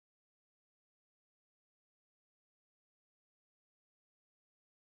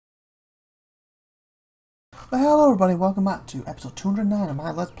Well, hello everybody, welcome back to episode 209 of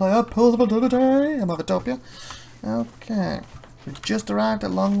my Let's Play of Pillars of Eternity. I'm IVATOPia. Okay, we've just arrived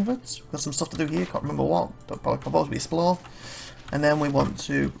at Longford. We've got some stuff to do here, can't remember what, but probably supposed to be explore. And then we want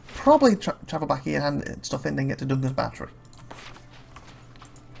to probably travel back here and hand stuff in and get to Duncan's Battery.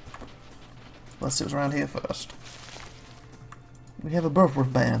 Let's see what's around here first. We have a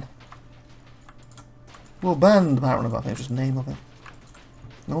birthworth ban. Well, banned apparently, but I think it's just the name of it.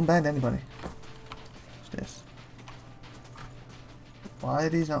 No one banned anybody. What's this? Why are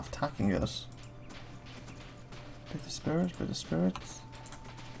these not attacking us? Bit of spirits, bit of spirits.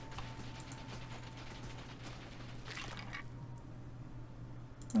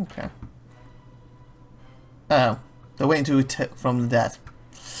 Okay. Oh, they're waiting to attack from the dead.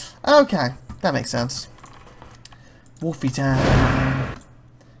 Okay, that makes sense. Wolfie time.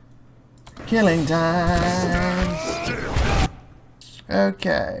 Killing time.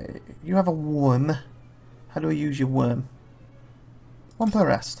 Okay, you have a worm. How do I use your worm? One per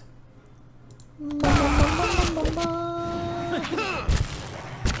rest.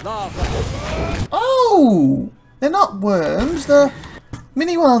 Oh! They're not worms, they're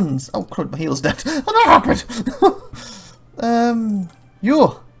mini ones. Oh crud, my heel's dead. What happened?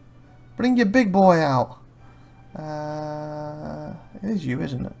 You! Bring your big boy out. It is you,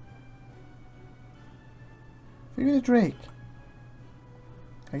 isn't it? Who got a drake?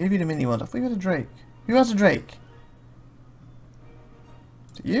 I gave you the mini ones. I thought you had a drake. Who has a drake?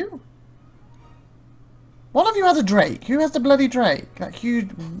 Is it you? One of you has a drake. Who has the bloody drake? That huge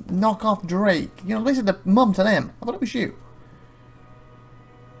knockoff drake. You know, basically the mum to them. I thought it was you.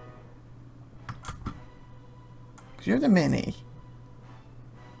 Because you're the mini.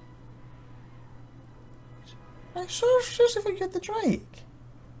 I'm sure if we get the drake.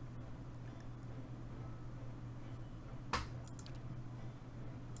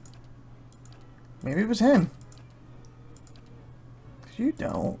 Maybe it was him. Because you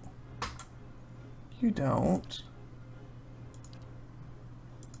don't. You don't.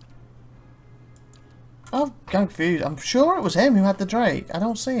 I'm confused. I'm sure it was him who had the drake. I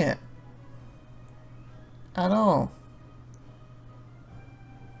don't see it. At all.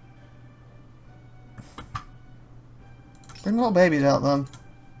 Bring little babies out then.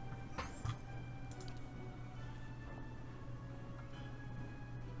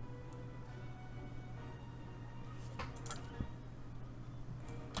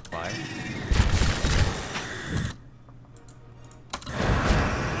 I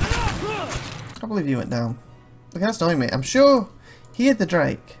can't believe you went down. Look, that's annoying me. I'm sure he had the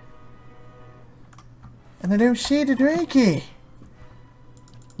drake. And I don't see the drakey.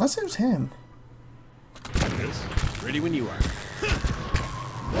 Unless it was him. Ready when you are.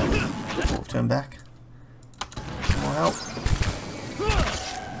 Oh, turn back. Some more help.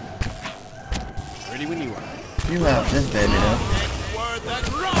 Ready when you are. You have this baby now.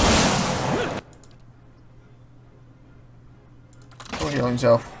 Go heal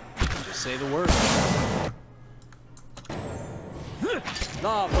himself. Just say the word.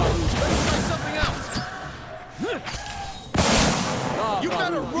 Nah, Babu. Try something else. Nah, you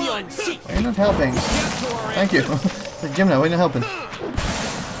better run. Why are you not helping? Thank you. The gym now, why are you not helping?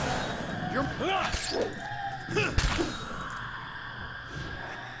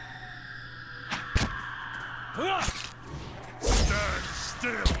 Stand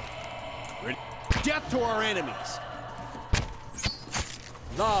still. Ready. Death to our enemies.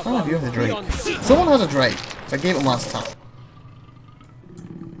 Nah, Oh, you have the drake. on seat. Someone has a drake. So I gave him last time.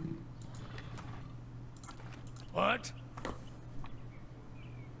 What?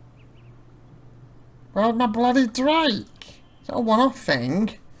 Where's my bloody drake? Is that a one-off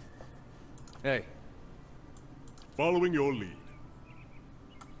thing? Hey. Following your lead.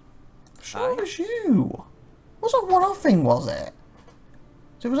 Sure it was you. What's a one-off thing, was it?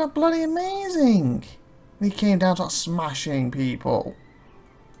 So it was that bloody amazing. And he came down to start smashing people.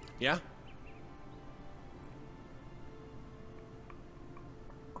 Yeah?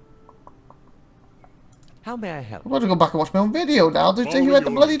 How may I help? I'm about to go back and watch my own video now to see who had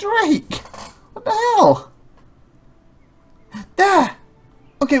the bloody drake. What the hell? There!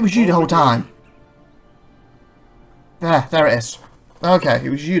 Okay, it was you the whole time. There it is. Okay, it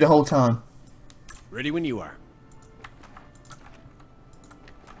was you the whole time. Ready when you are.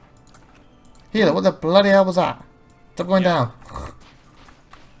 Healer, what the bloody hell was that? Stop going down.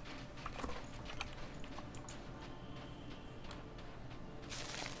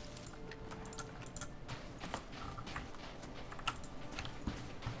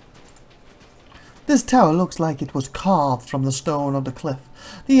 This tower looks like it was carved from the stone of the cliff.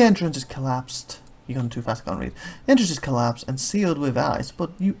 The entrance is collapsed. You're going too fast, I can't read. The entrance is collapsed and sealed with ice,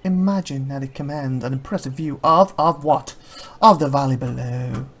 but you imagine that it commands an impressive view of what? Of the valley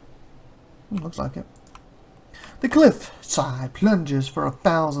below. Looks like it. The cliff side plunges for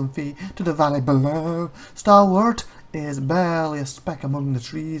 1,000 feet to the valley below. Stalwart is barely a speck among the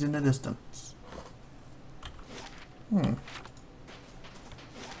trees in the distance.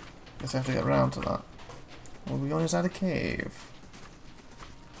 Guess I have to get around to that. We'll be going inside a cave.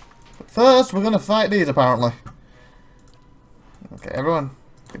 But first, we're going to fight these, apparently. Okay, everyone,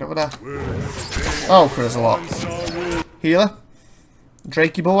 get over there. Oh, there's a lot. Healer.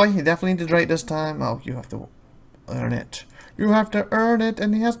 Drakey boy, you definitely need to Drake this time. Oh, you have to earn it. You have to earn it,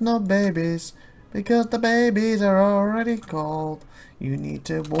 and he has no babies. Because the babies are already cold. You need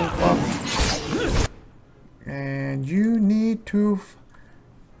to wolf up. And you need to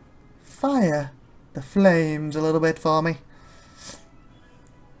fire the flames a little bit for me.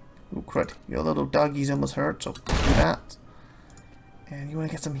 Oh crud, your little doggy's almost hurt, so do that. And you want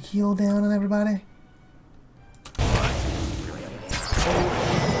to get some heal down on everybody?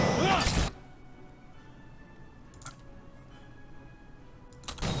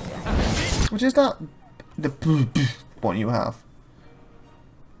 Which is that the one you have?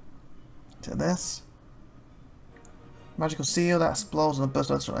 To this. Magical seal that explodes on a burst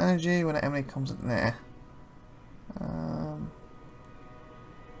of electrical energy when an enemy comes in there.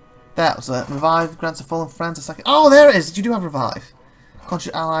 That was it. Revive grants a fallen friend a second. Oh, there it is! You do have revive.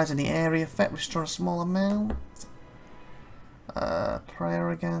 Conscious allies in the area. Effect restore a small amount. Prayer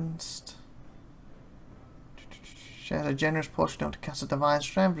against. Shares a generous portion to cast a divine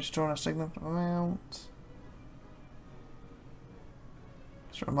strength, restoring a significant amount.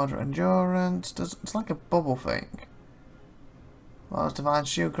 Restore moderate endurance. It's like a bubble thing. Large divine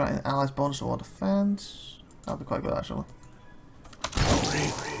shield granting allies bonus to all defense. That'll be quite good actually.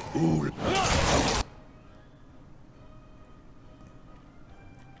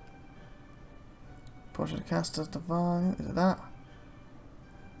 Portion to cast as divine. Is it that?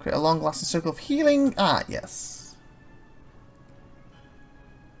 Create a long lasting circle of healing. Ah, yes.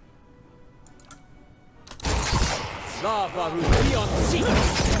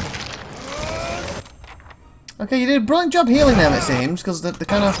 Okay, you did a brilliant job healing them, it seems, because they're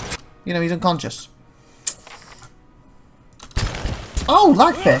kind of, you know, he's unconscious. Oh,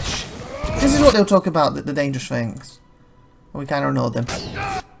 lagfish! This is what they'll talk about, the dangerous things. We kind of know them.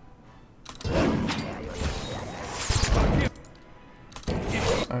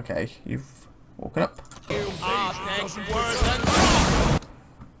 Okay, you've woken up.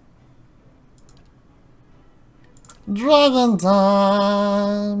 Dragon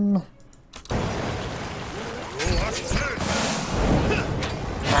time!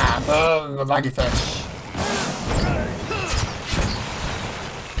 Ah, the laggy fish.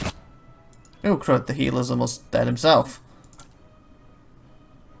 Oh crud, the healer's almost dead himself.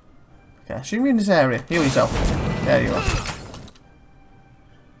 Okay, shoot me in this area. Heal yourself. There you are.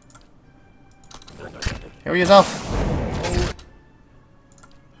 Heal yourself.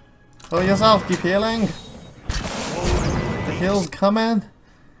 Heal yourself, keep healing. The heal's coming.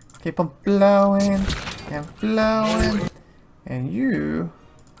 Keep on blowing and blowing. And you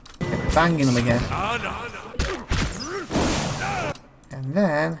keep banging them again. And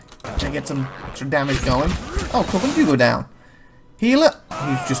then I get some extra damage going. Oh, cool, when did you go down? Healer?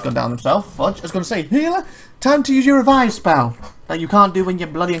 He's just gone down himself. Fudge. I was going to say, healer, time to use your revive spell. That you can't do when you're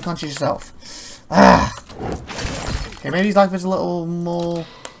bloody unconscious yourself. Ah. Okay, maybe his life is a little more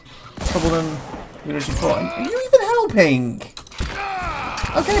trouble than we originally thought. Are you even helping?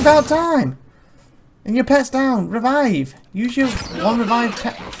 Okay, about time. And your pet's down. Revive. Use your one revive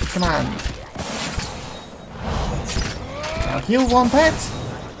pet command. Now heal one pet.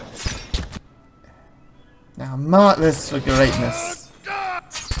 Now mark this for greatness.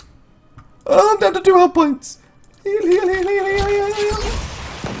 Oh, I'm down to 2 health points. Heal, heal, heal, heal, heal, heal, heal.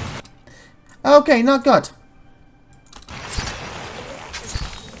 Okay, not good.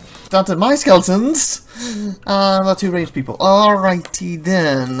 Down to my skeletons. The 2 ranged people. Alrighty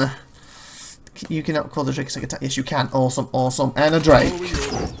then. You can call the Drake a second attack. Yes, you can. Awesome, awesome. And a Drake.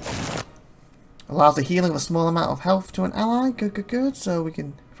 Allows the healing of a small amount of health to an ally. Good, good, good. So we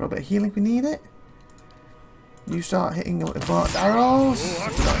can throw a bit of healing if we need it. You start hitting with advanced arrows.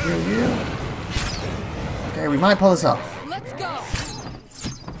 If we don't heal you. Okay, we might pull this off. Let's go.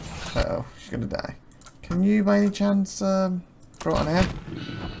 Uh-oh, she's gonna die. Can you by any chance throw it on her?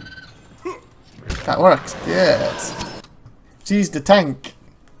 That works. Good. She's the tank.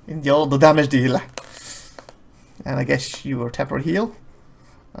 In the damage dealer. And I guess you were temporary heal.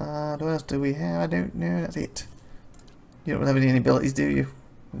 What else do we have? I don't know. That's it. You don't have any abilities, do you?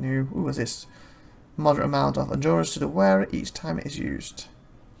 No. Ooh, what's this? Moderate amount of endurance to the wearer each time it is used.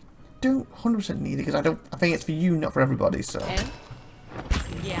 Don't 100% need it because I think it's for you, not for everybody. So.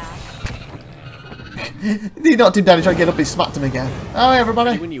 Yeah. He knocked him down. He tried to get up. He smacked him again. Oh,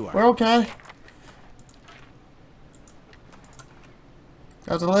 everybody, we're okay.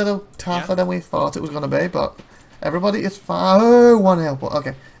 That was a little tougher than we thought it was going to be, but everybody is fine. Oh, 1 health point.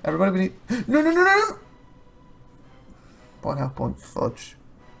 Okay, everybody, we need. No, no, no, no! 1 health point. Fudge.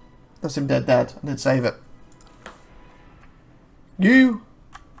 That's him dead. I didn't save it. You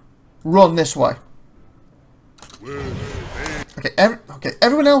run this way. Okay,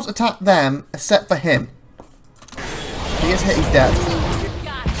 everyone else attack them except for him. If he gets hit, he's dead.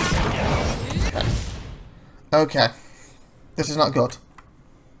 Okay. This is not good.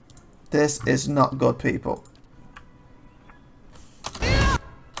 This is not good, people.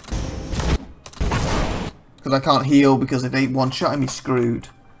 Because I can't heal, because if they one-shot him, he's screwed.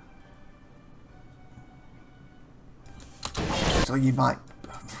 So you might...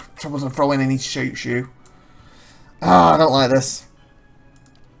 Trouble's gonna throw in and he shoots you. Ah, I don't like this.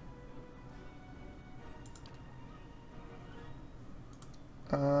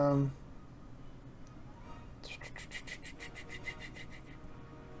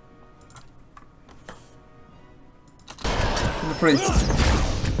 The priest.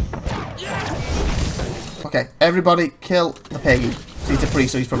 Okay, everybody kill the piggy. So he's a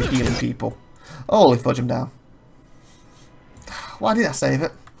priest, so he's probably healing people. Holy fudge him down. Why did I save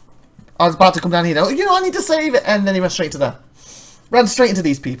it? I was about to come down here. You know, I need to save it. And then he ran straight to them. Ran straight into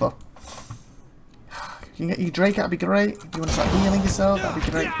these people. If you can get your Drake, that'd be great. If you want to start healing yourself, that'd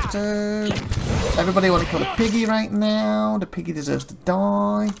be great too. Everybody want to kill the piggy right now. The piggy deserves to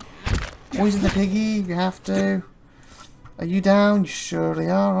die. Poison the piggy if you have to. Are you down? You surely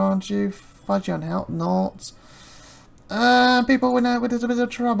are, aren't you? Fudge on health notes. People, we're in a bit of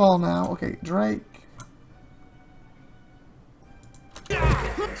trouble now. Okay, Drake.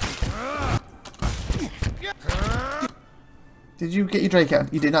 Did you get your Drake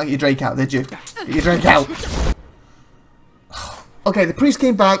out? You did not get your Drake out, did you? Get your Drake out. Okay, the priest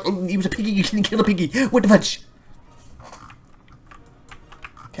came back. Oh, he was a piggy. You didn't kill a piggy. What the fudge?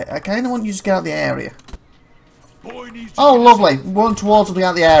 Okay, I kind of want you to get out of the area. Oh, lovely. Run towards us to get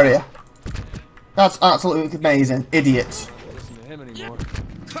out of the area. That's absolutely amazing. Idiot.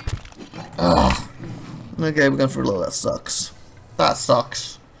 Ugh. Okay, we're going for a little. That sucks. That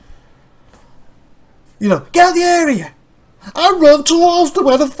sucks. You know, get out of the area! I run towards the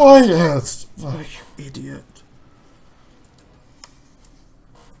where the fire is! Oh, you idiot.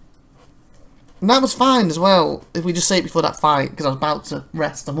 And that was fine as well, if we just say it before that fight, because I was about to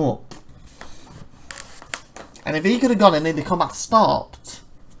rest them up. And if he could have gone and then the combat stopped,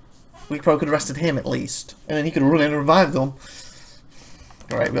 we probably could have rested him at least. And then he could have run in and revived them.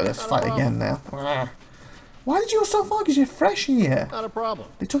 Alright, we've got this fight again now. Why did you go so far? Because you're fresh here. Not a problem.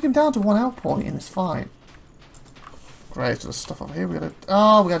 They took him down to 1 health point and it's fine. Great, so there's stuff up here. We gotta.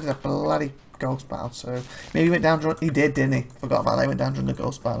 Oh, we gotta do that bloody ghost battle. So maybe he went down. He did, didn't he? Forgot about that. He went down during the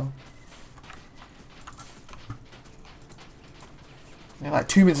ghost battle. Yeah, like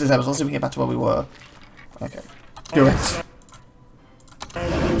 2 minutes of this episode. Let's see if we can get back to where we were. Okay, do it.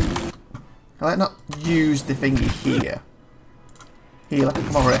 I like not use the thingy here. Healer,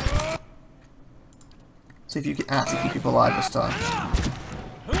 come over here. See if you can actually keep people alive this time.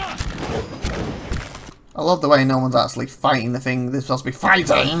 I love the way no one's actually fighting the thing they're supposed to be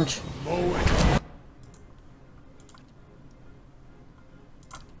fighting. I'm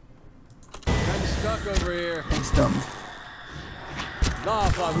stuck over here. He's stunned.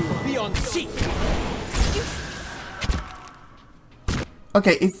 Lava will be on seat.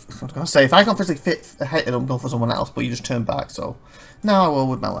 Okay, I was gonna say if I can't physically fit a hit, it'll go for someone else, but you just turn back. So now I will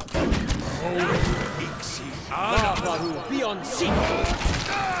with my laptop. Lava will be on seat.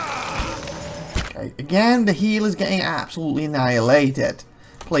 Okay, again, the heal is getting absolutely annihilated.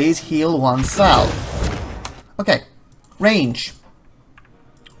 Please heal oneself. Okay, range.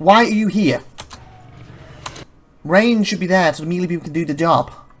 Why are you here? Range should be there so the melee people can do the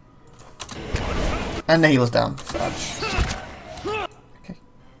job. And the healer's down. Okay.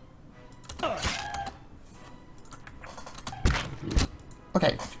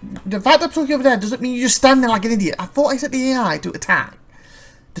 Okay, the fact that I'm talking over there doesn't mean you just stand there like an idiot. I thought I set the AI to attack.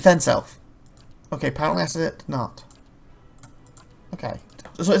 Defend self. Okay, apparently I said it not. Okay.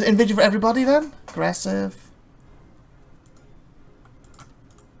 So it's individual for everybody then? Aggressive.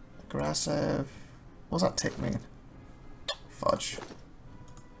 Aggressive. What does that tick mean? Fudge.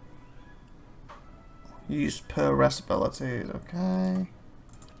 Use per rest abilities. Okay.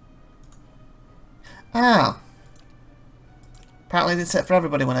 Ah. Apparently I did set for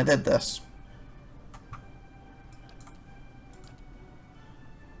everybody when I did this.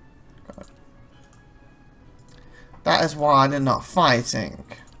 That is why they're not fighting.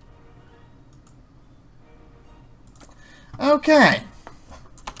 Okay.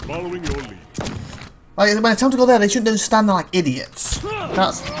 Following your lead. Like, when it's time to go there, they shouldn't just stand there like idiots.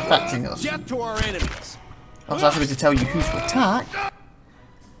 That's affecting us. Death to our enemies. I was asking me to tell you who to attack.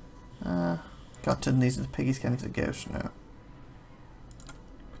 Got to turn these into piggies getting into the ghost now.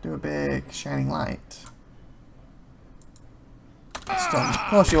 Do a big shining light. Stun. Of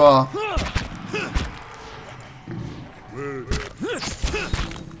course you are.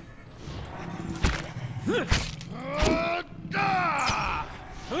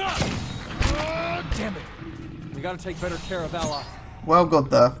 Damn it. We gotta take better care of Ella. Well good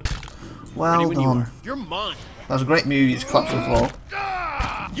there. Well Ready when you done. are. You're mine. That was a great move, you just clapped to the floor.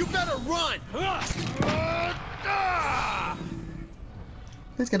 You better run.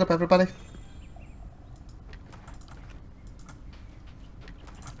 Please get up, everybody.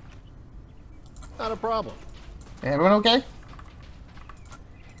 Not a problem. Everyone okay?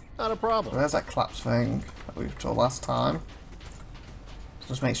 Not a problem. There's that claps thing that we were told last time.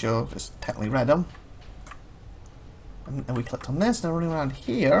 Just make sure it's technically read them. And then we clicked on this, now running around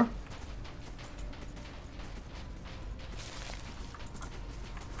here.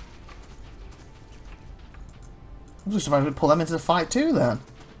 I'm just surprised we pull them into the fight too then.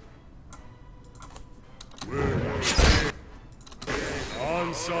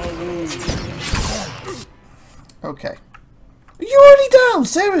 Okay. Are you already down?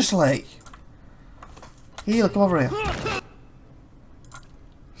 Seriously? Healer, come over here.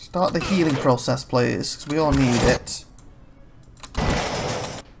 Start the healing process, please, because we all need it.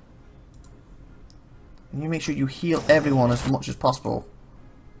 And you make sure you heal everyone as much as possible.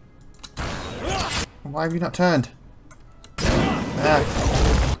 Why have you not turned? There.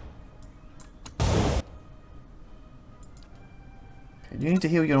 Okay, you need to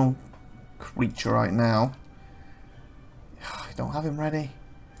heal your own creature right now. I don't have him ready.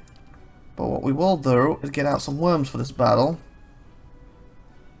 But what we will do is get out some worms for this battle.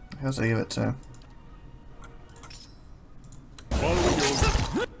 Who else do I give it to?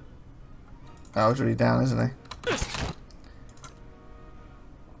 Oh, he's already down, isn't he?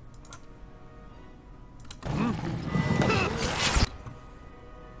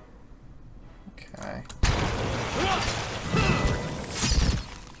 Okay.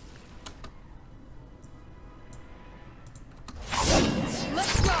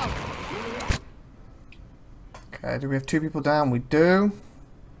 Let's go. Okay, do we have 2 people down? We do.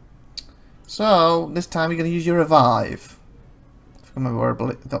 So, this time you're going to use your revive. I can't remember where I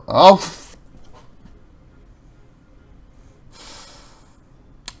believe. Oh!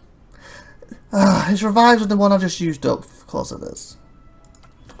 His revives are the one I just used up. Of course it is.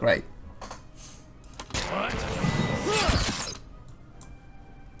 Great.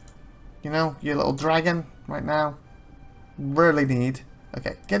 You know, your little dragon right now. Really need.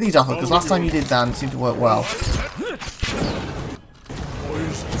 Okay, get these off her, because last time you did that it seemed to work well.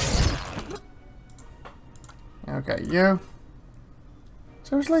 Okay, you.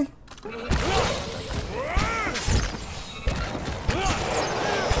 Seriously?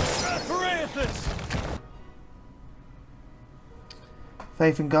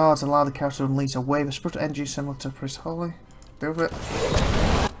 Faith in gods allow the character to unleash a wave of spiritual energy similar to Priest Holy. Do it.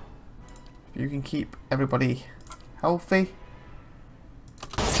 You can keep everybody healthy.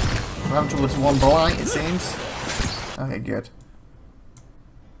 We're having trouble with one blight, it seems. Okay, good.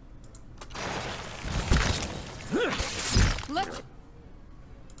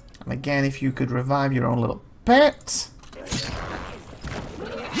 And again, if you could revive your own little pet.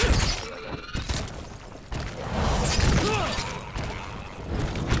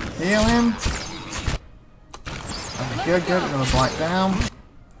 Heal him. Okay, good, good. We're going to blight down.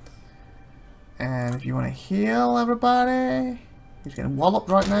 And if you want to heal everybody, he's getting walloped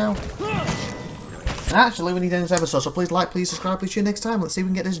right now. And actually, we need to end this episode, so please like, please subscribe, please tune in next time. Let's see if we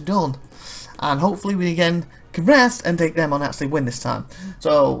can get this done. And hopefully we again can rest and take them on and actually win this time.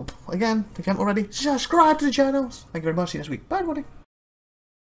 So, again, if you haven't already, subscribe to the channel. Thank you very much. See you next week. Bye, everybody.